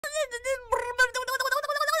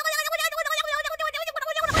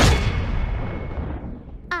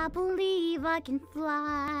I believe I can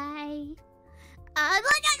fly.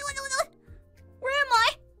 Where am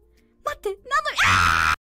I? 待って、なんだ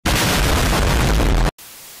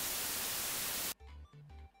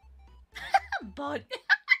ボッお尻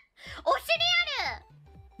ある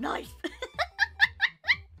ナイス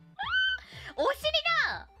お尻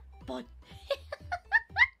だボッ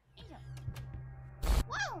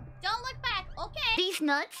Whoa! Don't look back, okay? These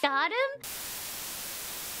nuts got him?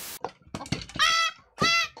 Okay.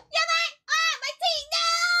 やばいmy tea! No!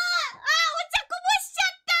 お茶こぼしちゃ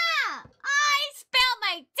った I spilled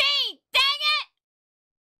my tea! Dang it!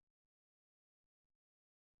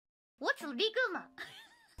 What's liguma?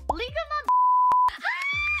 Liguma?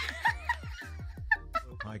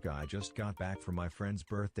 Micah, I just got back from my friend's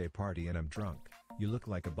birthday party and I'm drunk. You look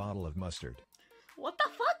like a bottle of mustard. What the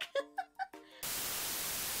fuck?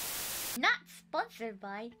 Not sponsored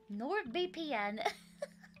by NordVPN.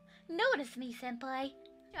 Notice me, senpai.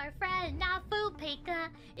 Our friend, not food Pika.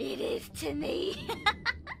 It is to me.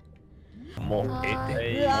 もうええ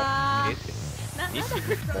ってミスも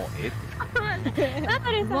うええってだ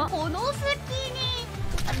からさ、この隙に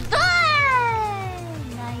ドー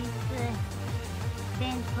ンナイス戦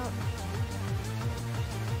闘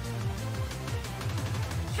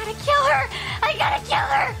Gotta kill her! I gotta kill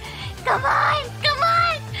her! Come on! Come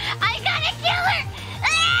on! I gotta kill her!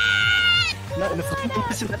 なんでそんな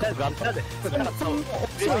話になったのかなんでそんな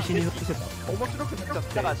強い日に乗ってた面白くなっちゃっ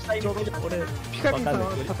てだから下に俺ピカリンさんは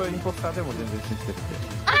たとえインポスターでも全然信じてるって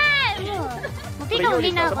もうピカも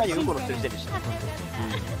みんな信じてるな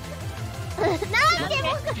んで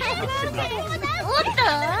僕おっと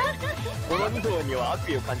この二道には悪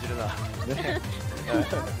意を感じるなね悪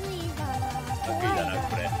意だな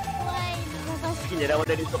これ次狙わ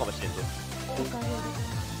れる人かもしれんぞ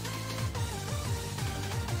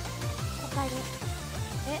イエ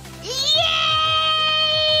ーイ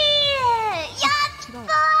やったー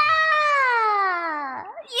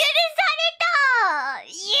許された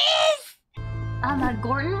Yes! I'm a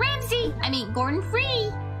Gordon Ramsay. I mean Gordon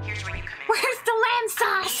Free. Here's what you could Where's the lamb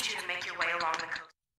I sauce? need you to make your way along the coast.